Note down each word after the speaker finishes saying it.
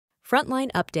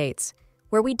Frontline Updates,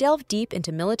 where we delve deep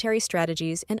into military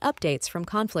strategies and updates from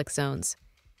conflict zones.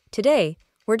 Today,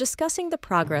 we're discussing the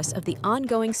progress of the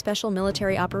ongoing special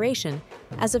military operation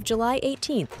as of July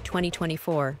 18,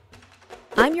 2024.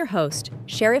 I'm your host,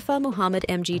 Sharifa Muhammad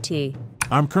MGT.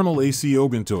 I'm Colonel AUC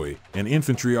Oguntoye, an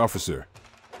infantry officer.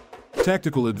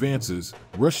 Tactical advances,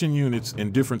 Russian units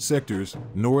in different sectors,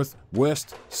 north,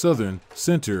 west, southern,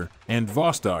 center, and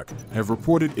Vostok, have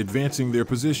reported advancing their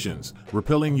positions,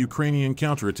 repelling Ukrainian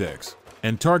counterattacks,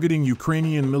 and targeting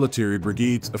Ukrainian military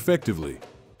brigades effectively.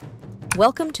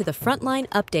 Welcome to the Frontline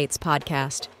Updates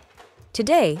podcast.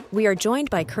 Today, we are joined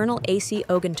by Colonel AUC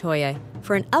Oguntoye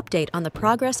for an update on the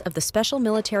progress of the special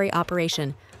military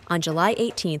operation on July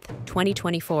 18,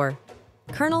 2024.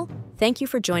 Colonel, thank you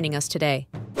for joining us today.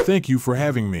 Thank you for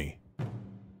having me.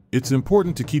 It's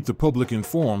important to keep the public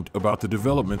informed about the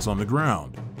developments on the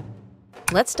ground.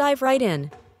 Let's dive right in.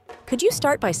 Could you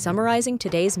start by summarizing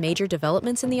today's major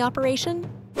developments in the operation?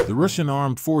 The Russian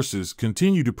armed forces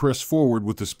continue to press forward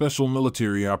with the special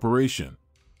military operation.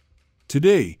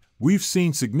 Today, we've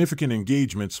seen significant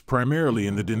engagements primarily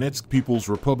in the Donetsk People's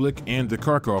Republic and the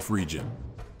Kharkov region.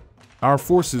 Our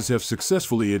forces have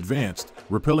successfully advanced,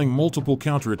 repelling multiple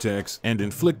counterattacks and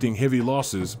inflicting heavy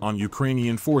losses on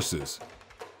Ukrainian forces.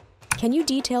 Can you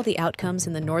detail the outcomes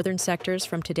in the northern sectors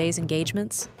from today's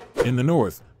engagements? In the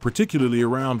north, particularly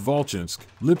around Volchansk,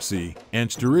 Lipsy, and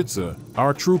Staritsa,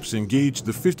 our troops engaged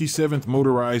the 57th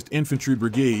Motorized Infantry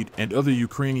Brigade and other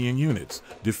Ukrainian units,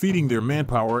 defeating their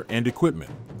manpower and equipment.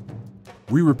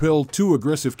 We repelled two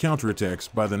aggressive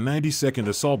counterattacks by the 92nd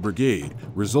Assault Brigade,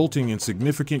 resulting in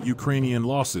significant Ukrainian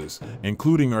losses,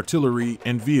 including artillery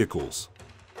and vehicles.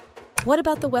 What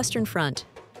about the Western Front?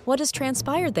 What has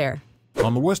transpired there?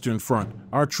 On the Western Front,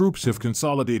 our troops have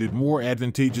consolidated more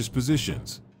advantageous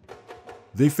positions.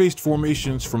 They faced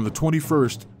formations from the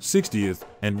 21st, 60th,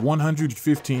 and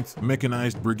 115th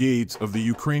Mechanized Brigades of the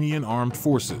Ukrainian Armed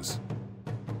Forces.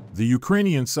 The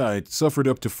Ukrainian side suffered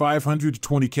up to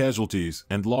 520 casualties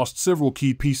and lost several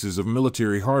key pieces of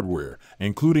military hardware,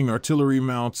 including artillery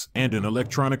mounts and an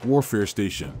electronic warfare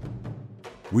station.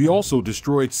 We also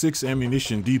destroyed 6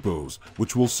 ammunition depots,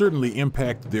 which will certainly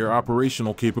impact their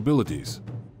operational capabilities.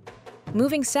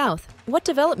 Moving south, what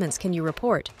developments can you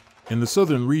report? In the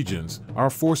southern regions, our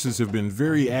forces have been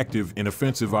very active in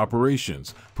offensive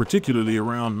operations, particularly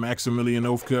around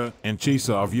Maximilianovka and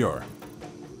Chasov Yar.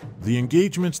 The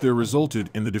engagements there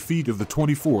resulted in the defeat of the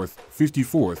 24th,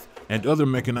 54th, and other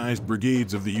mechanized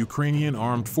brigades of the Ukrainian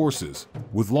armed forces,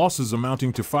 with losses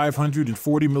amounting to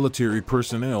 540 military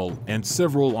personnel and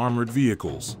several armored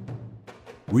vehicles.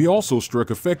 We also struck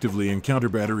effectively in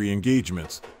counter-battery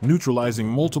engagements, neutralizing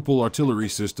multiple artillery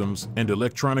systems and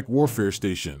electronic warfare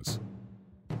stations.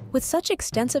 With such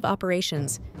extensive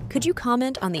operations, could you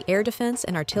comment on the air defense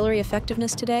and artillery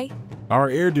effectiveness today? Our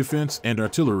air defense and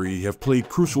artillery have played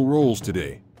crucial roles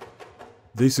today.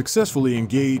 They successfully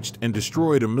engaged and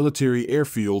destroyed a military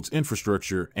airfield's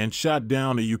infrastructure and shot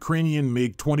down a Ukrainian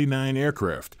MiG-29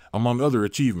 aircraft, among other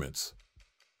achievements.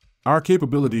 Our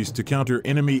capabilities to counter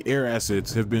enemy air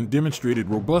assets have been demonstrated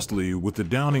robustly with the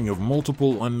downing of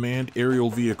multiple unmanned aerial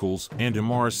vehicles and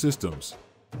MR systems.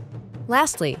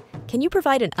 Lastly, can you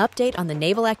provide an update on the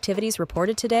naval activities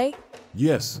reported today?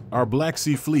 Yes, our Black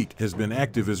Sea Fleet has been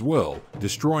active as well,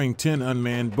 destroying 10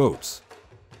 unmanned boats.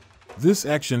 This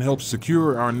action helps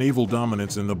secure our naval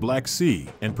dominance in the Black Sea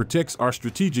and protects our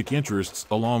strategic interests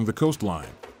along the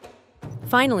coastline.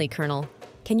 Finally, Colonel,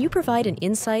 can you provide an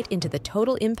insight into the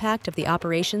total impact of the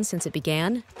operation since it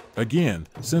began? Again,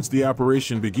 since the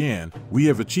operation began, we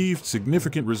have achieved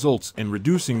significant results in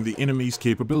reducing the enemy's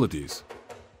capabilities.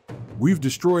 We've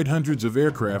destroyed hundreds of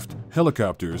aircraft,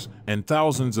 helicopters, and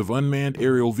thousands of unmanned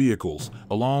aerial vehicles,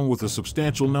 along with a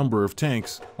substantial number of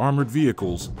tanks, armored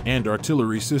vehicles, and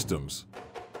artillery systems.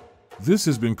 This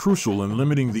has been crucial in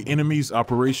limiting the enemy's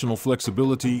operational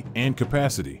flexibility and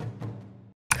capacity.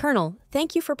 Colonel,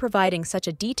 thank you for providing such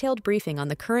a detailed briefing on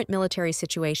the current military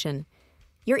situation.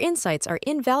 Your insights are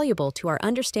invaluable to our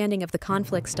understanding of the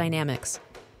conflict's dynamics.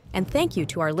 And thank you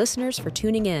to our listeners for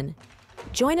tuning in.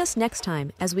 Join us next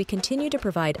time as we continue to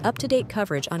provide up-to-date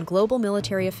coverage on global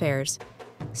military affairs.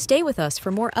 Stay with us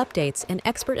for more updates and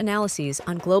expert analyses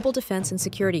on global defense and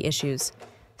security issues.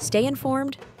 Stay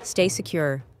informed, stay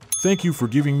secure. Thank you for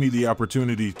giving me the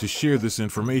opportunity to share this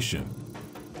information.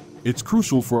 It's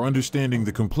crucial for understanding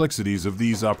the complexities of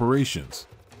these operations.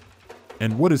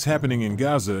 And what is happening in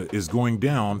Gaza is going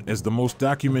down as the most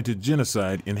documented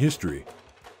genocide in history.